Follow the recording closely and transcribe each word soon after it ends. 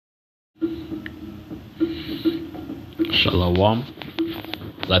Shalom.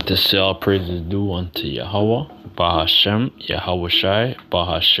 Let the say all praises due unto Yahweh, Bahashem, Yahweh Shai,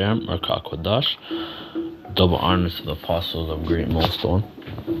 Bahashem, or Kakwadash. Double honor to the apostles of Great Millstone.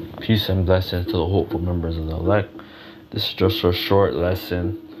 Peace and blessings to the hopeful members of the elect. This is just a short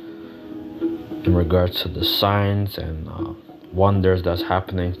lesson in regards to the signs and wonders that's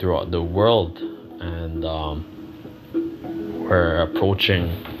happening throughout the world. And we're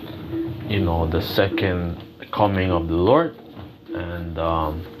approaching, the second coming of the Lord. And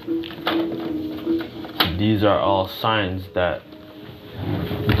these are all signs that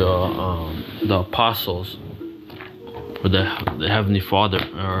the apostles, or the Heavenly Father,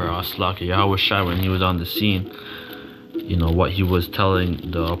 or Yahweh Shai, when he was on the scene, what he was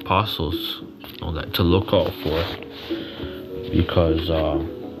telling the apostles, that to look out for, because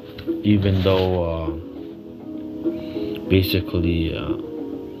even though basically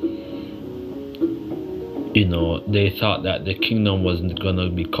they thought that the kingdom wasn't gonna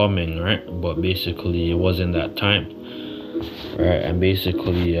be coming, right? But basically it wasn't that time, right? And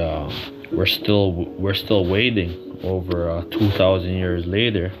basically we're still waiting over 2,000 years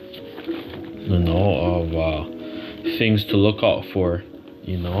later, of things to look out for,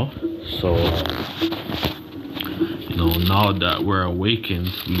 so now that we're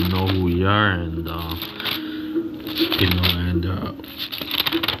awakened, we know who we are, and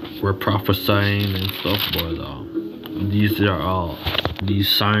we're prophesying and stuff, but these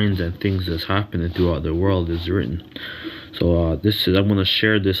signs and things that's happening throughout the world is written. So I'm going to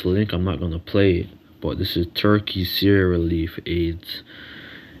share this link. I'm not going to play it, but this is Turkey Syria relief aids.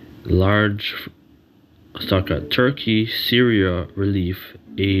 Turkey Syria relief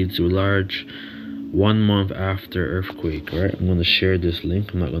aids large 1 month after earthquake. Alright, I'm going to share this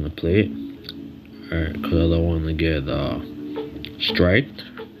link. I'm not going to play it, alright, because I don't want to get striked.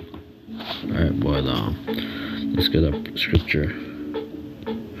 Alright, but let's get a scripture.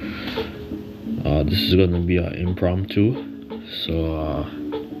 This is going to be an impromptu, so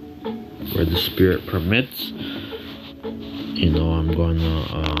where the Spirit permits, I'm going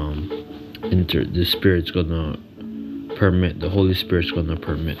to the Spirit's going to permit, the Holy Spirit's going to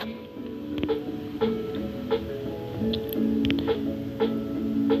permit.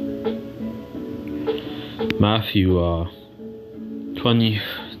 Matthew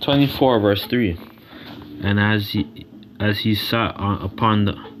 24 verse 3. And as he sat upon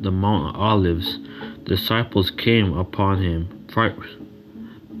the Mount of Olives, disciples came upon him.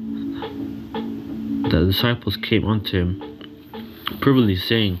 The disciples came unto him privily,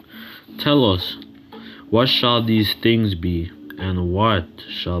 saying, Tell us, what shall these things be, and what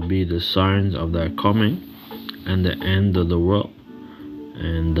shall be the signs of thy coming and the end of the world?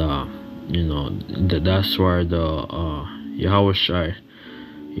 And that's where the Yahweh Shai,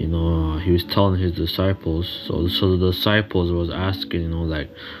 he was telling his disciples. So the disciples was asking,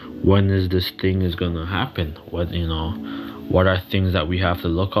 when is this thing is gonna happen? What are things that we have to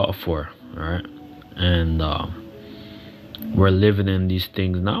look out for, right? And we're living in these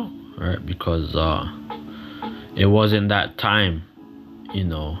things now, right? Because it wasn't that time, it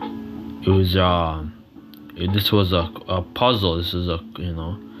was this was a puzzle. This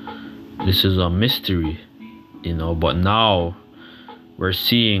is a mystery, but now we're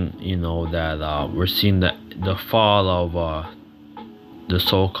seeing, that we're seeing that the fall of the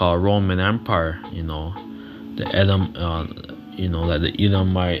so-called Roman Empire, the Edom, that the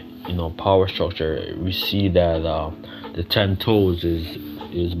Edomite, power structure. We see that the 10 toes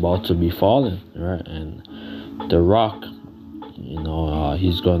is about to be fallen, right? And the rock,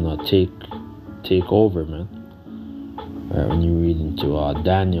 he's gonna take over, man. Right? When you read into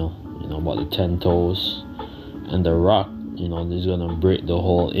Daniel, about the 10 toes and the rock, he's gonna break the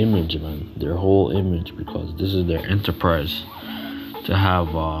whole image, man. Their whole image, because this is their enterprise to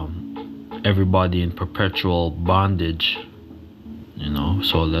have everybody in perpetual bondage.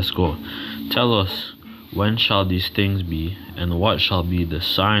 So let's go. Tell us, when shall these things be, and what shall be the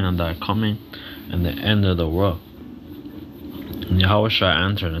sign of thy coming and the end of the world? And Yahweh Shai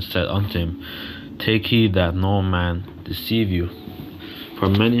answered and said unto him, Take heed that no man deceive you. For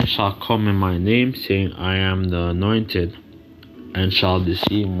many shall come in my name, saying, I am the anointed, and shall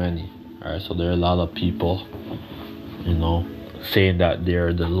deceive many. Alright, so there are a lot of people, saying that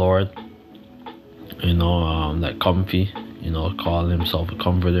they're the Lord, that comfy, call himself a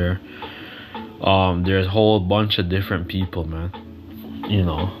comforter. There's a whole bunch of different people, man.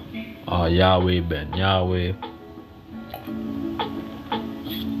 Yahweh Ben Yahweh.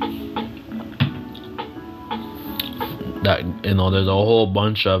 That there's a whole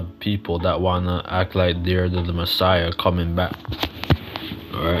bunch of people that wanna act like they're the Messiah coming back.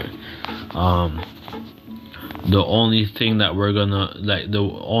 Alright. the only thing that we're gonna, like, the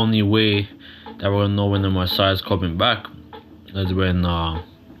only way that we're gonna know when the Messiah is coming back is when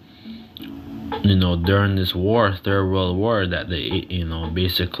during this war, Third World War, that they,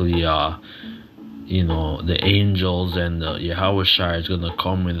 basically the angels and the Yahushua is gonna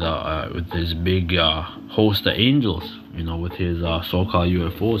come with this big host of angels, with his so-called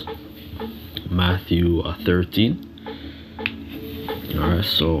UFOs. Matthew 13. Alright,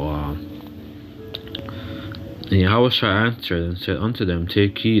 so Yahushua answered and said unto them,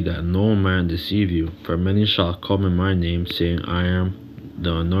 Take heed that no man deceive you, for many shall come in my name, saying, I am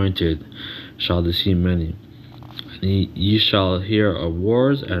the anointed, shall deceive many. And ye shall hear of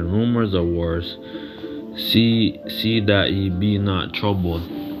wars and rumors of wars. See that ye be not troubled.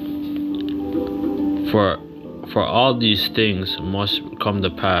 For all these things must come to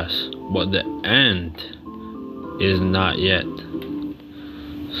pass, but the end is not yet.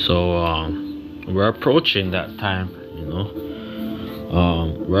 So we're approaching that time,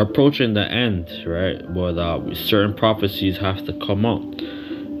 we're approaching the end, right? But certain prophecies have to come out,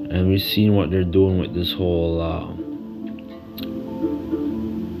 and we've seen what they're doing with this whole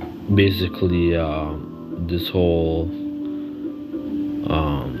basically this whole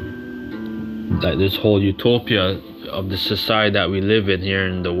like this whole utopia of the society that we live in here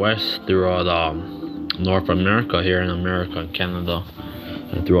in the West, throughout North America, here in America and Canada,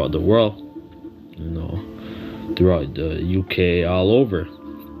 and throughout the world, throughout the UK, all over.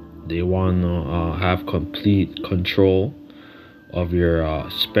 They want to have complete control of your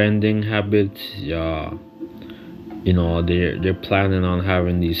spending habits. They're planning on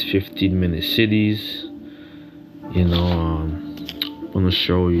having these 15-minute cities. I'm gonna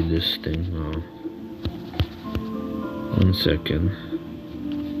show you this thing. 1 second.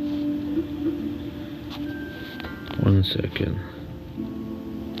 I'm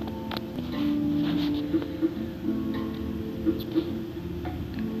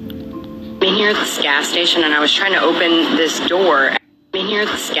here at this gas station, and I was trying to open this door.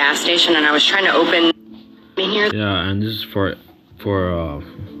 Yeah, and this is for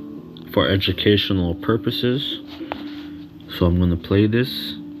educational purposes. So I'm gonna play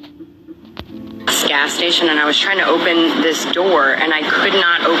this. Gas station, and I was trying to open this door, and I could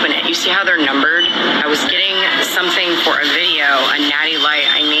not open it. You see how they're numbered? I was getting something for a video, a natty light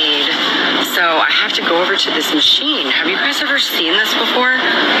I need. So I have to go over to this machine. Have you guys ever seen this before?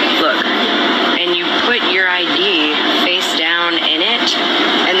 Look, and you put your ID face down in it,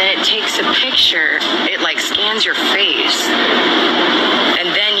 and then it takes a picture. It like scans your face,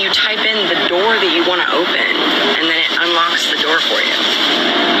 and then you type in the door that you want to open, and then it unlocks the door for you.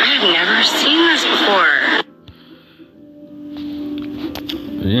 I have never seen this before.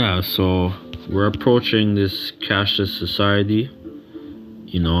 Yeah, so we're approaching this cashless society,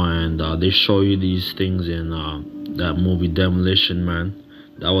 and they show you these things in that movie Demolition Man.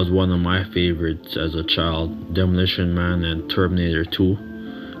 That was one of my favorites as a child. Demolition Man and Terminator 2,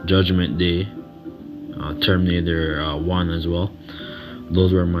 Judgment Day, Terminator 1 as well.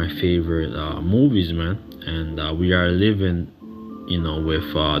 Those were my favorite movies, man. And we are living,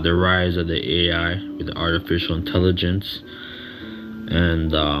 with the rise of the AI, with the artificial intelligence,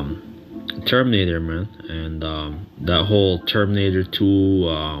 and Terminator, man. And that whole Terminator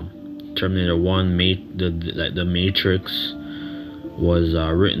 2, Terminator 1, the Matrix, was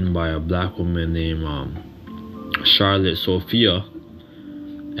written by a black woman named Charlotte Sophia,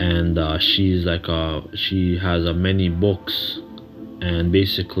 and she's like she has many books, and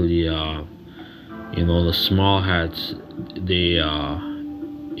basically the small hats, they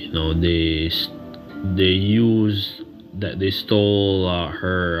stole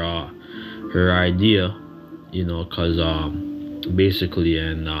her idea, because basically,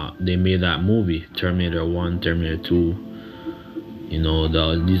 and they made that movie Terminator 1, Terminator 2,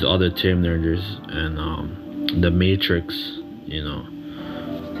 these other Terminators, and the Matrix,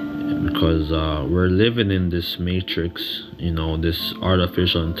 because we're living in this Matrix, this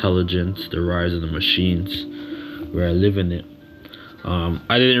artificial intelligence, the rise of the machines. We're living it.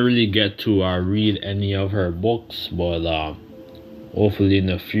 I didn't really get to read any of her books, but hopefully in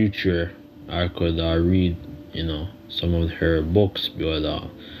the future I could read, some of her books. But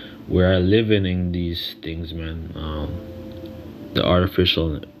we're living in these things, man. The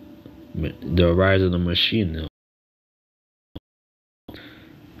rise of the machine.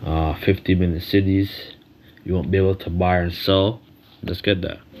 50-minute cities. You won't be able to buy and sell. Let's get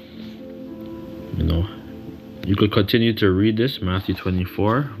that. You could continue to read this, Matthew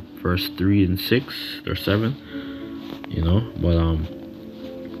 24, verse 3 and 6 or 7. But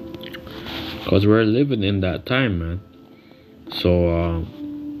because we're living in that time, man. So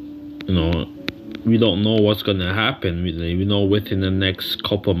we don't know what's gonna happen. We know within the next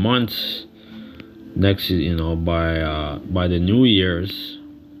couple months, by the New Year's,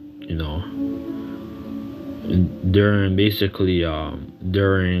 during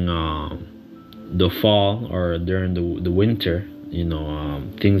during the fall or during the winter,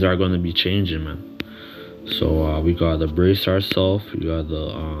 things are gonna be changing, man. So we gotta brace ourselves. We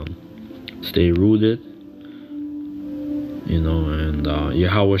gotta stay rooted, and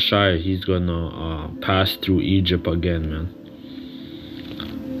Yahweh Shai, he's gonna pass through Egypt again, man.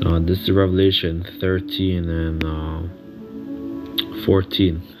 This is Revelation 13 and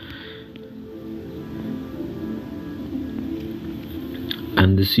 14.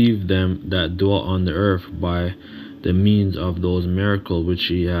 And deceive them that dwell on the earth by the means of those miracles which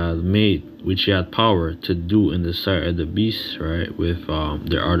he had made, which he had power to do in the sight of the beast, right? With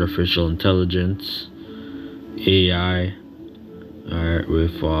their artificial intelligence, AI, right?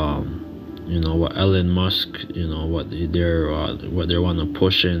 With what Elon Musk, what they want to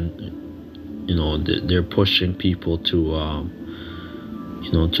push in, they're pushing people to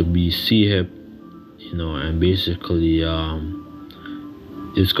to be C-hip, and basically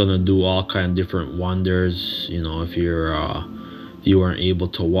it's gonna do all kind of different wonders. If you weren't able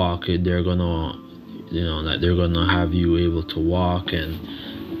to walk, they're gonna they're gonna have you able to walk, and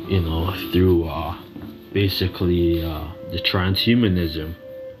through basically the transhumanism,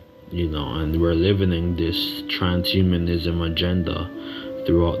 and we're living in this transhumanism agenda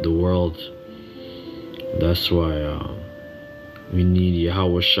throughout the world. That's why we need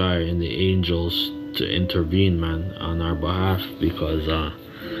Yahweh Shai and the angels to intervene, man, on our behalf, because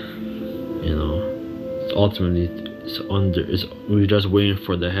ultimately we're just waiting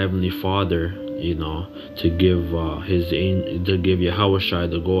for the Heavenly Father, to give to give Yahweh Shai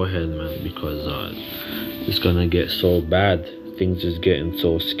the go ahead, man, because it's gonna get so bad. Things is getting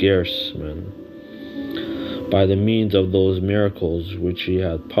so scarce, man. By the means of those miracles which he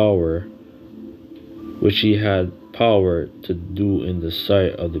had power to do in the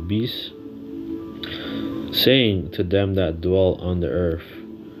sight of the beast, saying to them that dwell on the earth,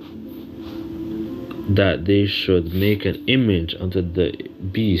 that they should make an image unto the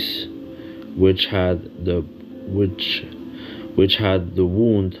beast which had the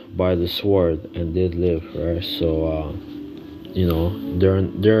wound by the sword and did live, right? So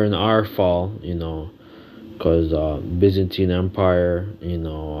during our fall, because Byzantine Empire,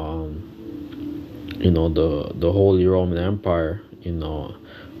 the Holy Roman Empire,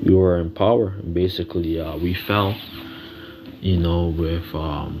 we were in power. Basically, we fell, with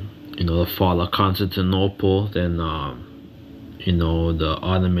the fall of Constantinople. Then the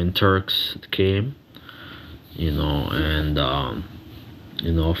Ottoman Turks came, and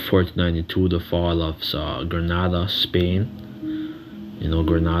 1492, the fall of Granada, Spain.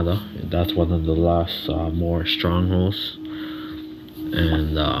 Granada, that's one of the last more strongholds.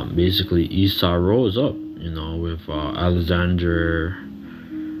 And basically Esau rose up, with Alexander,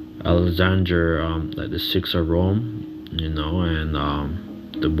 like the Six of Rome, and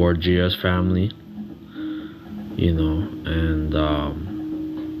the Borgias family, and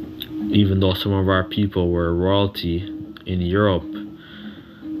even though some of our people were royalty in Europe,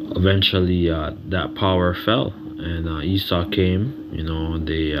 eventually that power fell, and Esau came,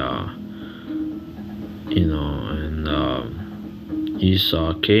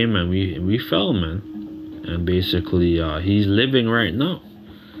 Esau came, and we fell, man. And basically he's living right now,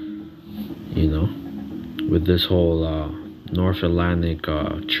 with this whole North Atlantic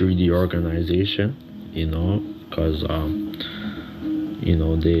Treaty Organization, because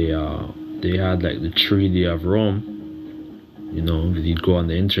they had like the Treaty of Rome, if you go on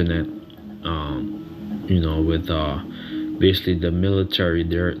the internet, with basically the military,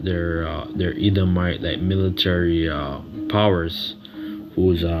 their Edomite like military powers,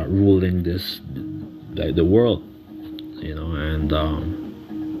 who's ruling this, like, the world, and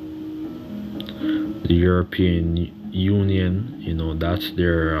the European Union, that's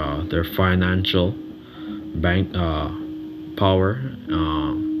their financial bank power,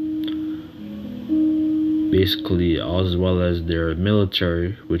 basically, as well as their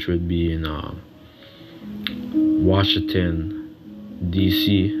military, which would be in Washington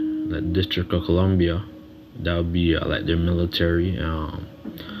DC, the District of Columbia. That would be like their military,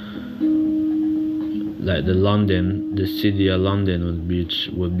 like the city of London would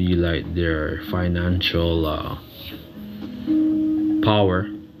be like their financial power,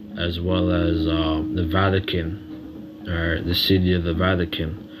 as well as the Vatican, or the city of the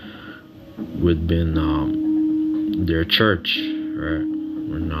Vatican, would be their church, right?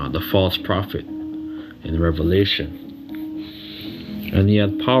 Or not the false prophet in Revelation. And he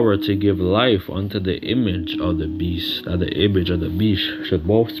had power to give life unto the image of the beast, that the image of the beast should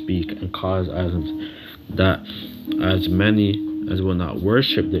both speak and cause as many as will not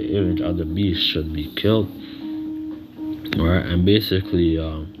worship the image of the beast should be killed. Alright, and basically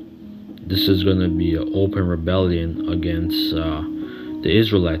this is going to be an open rebellion against the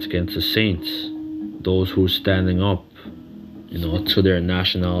Israelites, against the saints, those who standing up, to their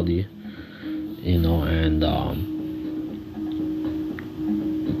nationality, and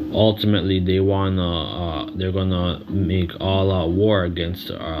ultimately they're gonna make all out war against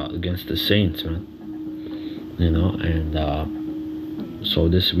the saints, man. And so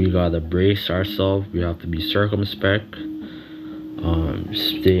we gotta brace ourselves. We have to be circumspect,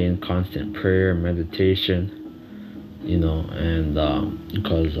 stay in constant prayer, meditation, and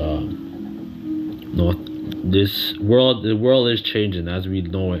because the world is changing as we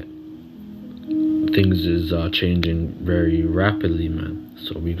know it. Things is changing very rapidly, man.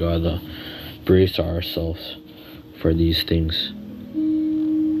 So we gotta brace ourselves for these things,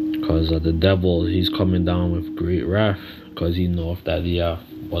 because the devil, he's coming down with great wrath, because he knows that he have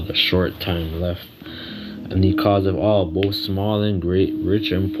but a short time left. And he causeth all, both small and great,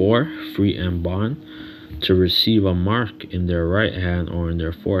 rich and poor, free and bond, to receive a mark in their right hand or in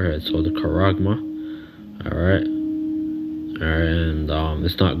their forehead. So the charagma. Alright, and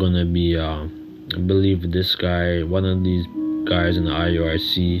it's not gonna be I believe this guy, one of these guys in the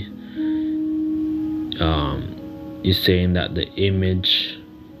IURC, is saying that the image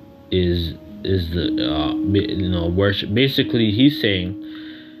is the worship. Basically, he's saying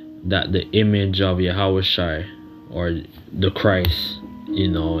that the image of Yahushua or the Christ,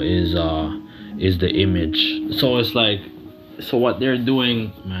 is the image. So it's like, so what they're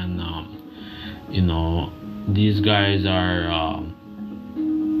doing, man. These guys are.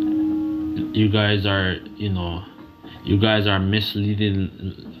 You guys are misleading,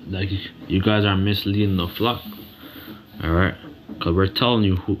 you guys are misleading the flock. All right, because we're telling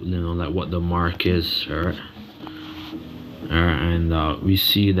you what the mark is. All right, and we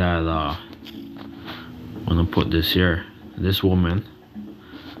see that I'm gonna put this here, this woman,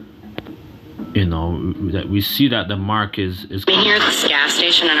 that we see that the mark is I'm here at this gas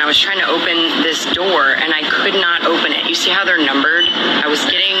station, and I was trying to open this door and I could not open it. You see how they're numbered? I was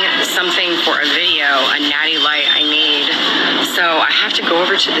getting something for a video, a natty light I need, so I have to go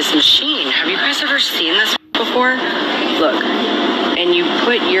over to this machine. Have you guys ever seen this before? Look, and you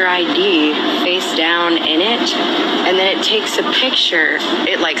put your ID face down in it, and then it takes a picture.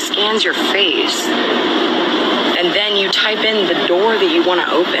 It like scans your face, and then you type in the door that you want to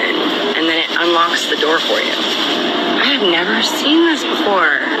open, and then it unlocks the door for you. I have never seen this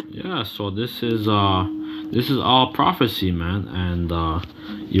before. Yeah, so this is all prophecy, man, and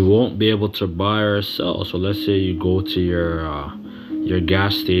you won't be able to buy or sell. So let's say you go to your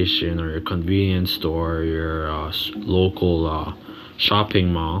gas station or your convenience store, or your local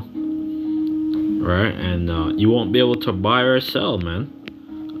shopping mall, right? And you won't be able to buy or sell, man.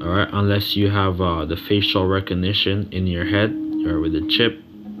 All right, unless you have the facial recognition in your head, or with the chip,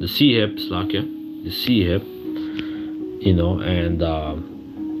 the C-hip, the C-hip, and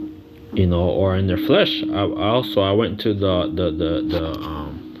or in their flesh. I went to the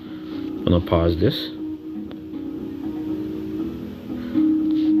I'm gonna pause this.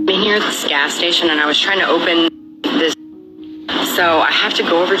 I'm here at this gas station, and I was trying to open this, so I have to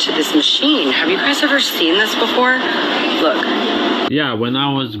go over to this machine. Have you guys ever seen this before? Look. Yeah, when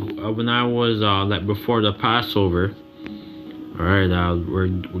I was like before the Passover, all right, I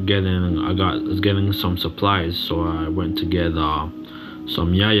was getting some supplies, so I went to get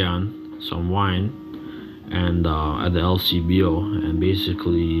some yayan, some wine, and at the LCBO, and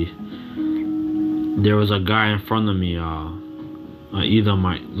basically there was a guy in front of me, an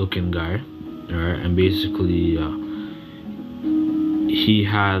Edomite looking guy, all right, and basically he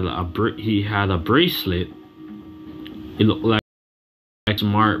had a bracelet. It looked like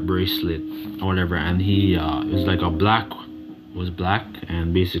smart bracelet or whatever, and he it was like was black,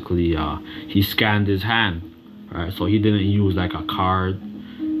 and basically he scanned his hand, right? So he didn't use like a card.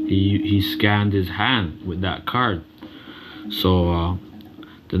 He scanned his hand with that card. So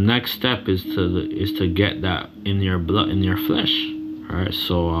the next step is to get that in your blood, in your flesh, right?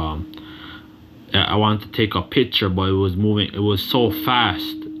 So I wanted to take a picture, but it was moving. It was so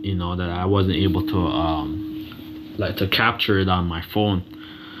fast, that I wasn't able to capture it on my phone.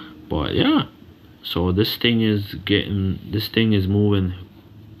 But yeah, so this thing is moving,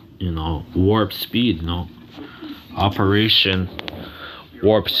 warp speed, Operation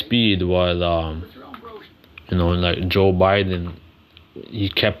Warp Speed. While like Joe Biden, he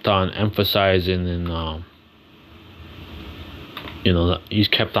kept on emphasizing, and you know, he's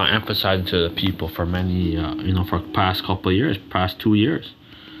kept on emphasizing to the people for many, you know, for the past couple of years, past 2 years.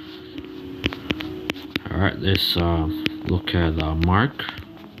 All right, let's look at Mark.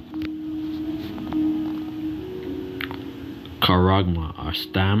 Charagma, a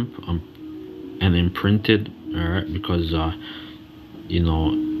stamp and imprinted. All right, because you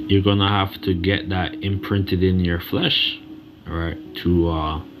know, you're gonna have to get that imprinted in your flesh, all right,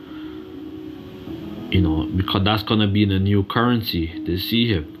 to you know, because that's gonna be the new currency, the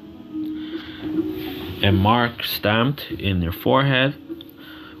sihib. And mark stamped in your forehead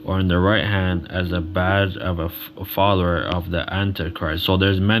or in the right hand as a badge of a follower of the Antichrist. So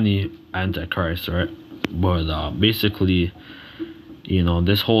there's many Antichrists, right? But basically, you know,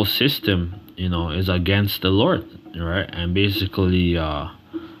 this whole system, you know, is against the Lord, right? And basically,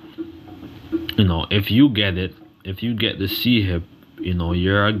 you know, if you get it, if you get the sihib, you know,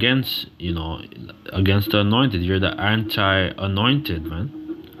 you're against, you know, against the anointed. You're the anti-anointed, man.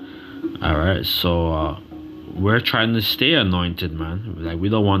 All right, so we're trying to stay anointed, man. Like, we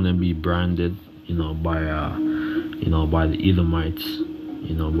don't want to be branded, you know, by you know, by the Edomites,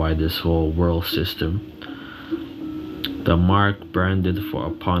 you know, by this whole world system. The mark branded for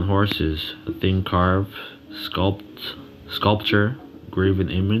upon horses, a thing carved, sculpture, graven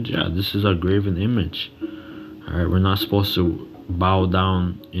image. Yeah, this is a graven image. All right, we're not supposed to bow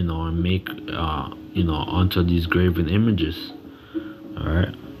down, you know, and make you know, onto these graven images. All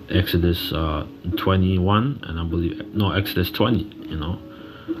right, Exodus 21, and I believe, no, Exodus 20, you know,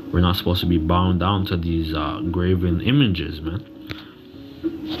 we're not supposed to be bound down to these graven images, man.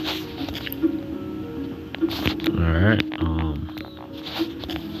 All right,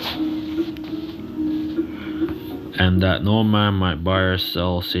 and that no man might buy or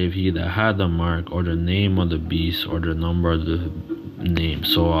sell save he that had the mark or the name of the beast or the number of the name.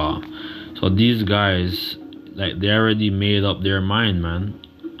 So so these guys, like, they already made up their mind, man.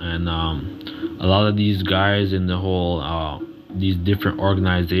 And a lot of these guys in the whole these different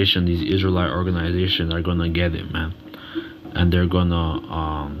organizations, these Israelite organizations, are gonna get it, man. And they're gonna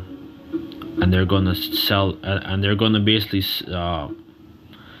sell, and they're gonna basically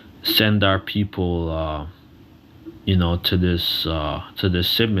send our people you know, to this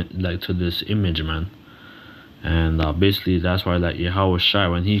image, man. And basically that's why, like, Yahweh Shai,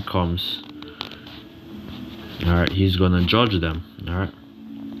 when he comes, all right, he's gonna judge them. All right.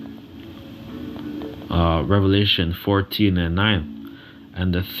 Revelation 14:9.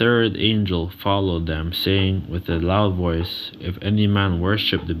 And the third angel followed them, saying with a loud voice, if any man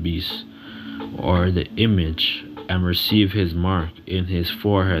worship the beast or the image and receive his mark in his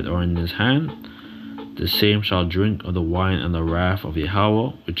forehead or in his hand, the same shall drink of the wine and the wrath of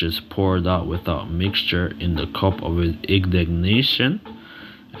Yahweh, which is poured out without mixture in the cup of his indignation,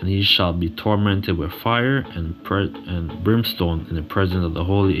 and he shall be tormented with fire and brimstone in the presence of the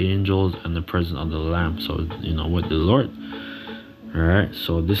holy angels and the presence of the Lamb. So, you know, with the Lord. All right,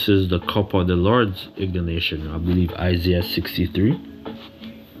 so this is the cup of the Lord's indignation. I believe Isaiah 63.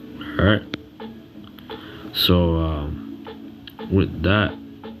 All right. So with that,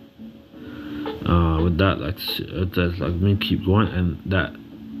 let me keep going. And that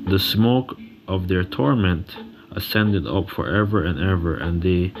the smoke of their torment ascended up forever and ever, and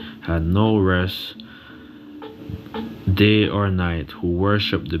they had no rest day or night, who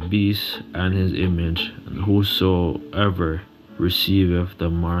worship the beast and his image, and whosoever receiveth the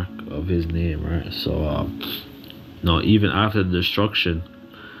mark of his name. Right. So no, even after the destruction,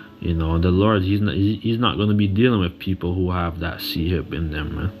 you know, the Lord, he's not going to be dealing with people who have that sihib in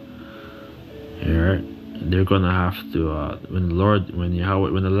them, man. All right. They're gonna have to when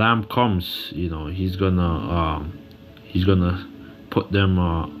the Lamb comes, you know, he's gonna put them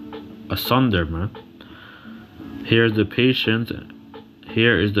asunder, man. Here is the patience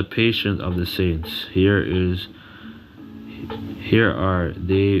of the saints. Here are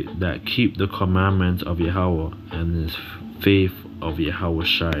they that keep the commandments of Yahweh and his faith of Yahweh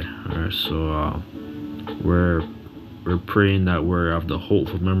Shai. Alright, so we're praying that we're of the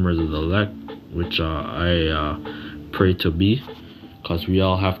hopeful members of the elect, which I pray to be, because we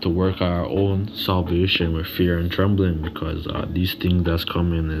all have to work our own salvation with fear and trembling, because these things that's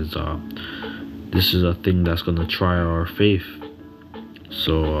coming is this is a thing that's gonna try our faith.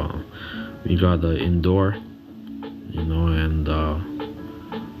 So we gotta endure, you know, and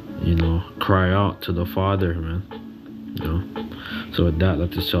you know, cry out to the Father, man. You know. So with that,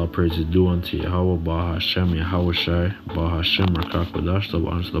 let us all praises due unto Yahweh, Bah Hashem, Yahweh Shai, Bah Hashem, Rakak Wadash,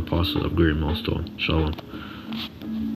 the apostles of Great Millstone. Shalom.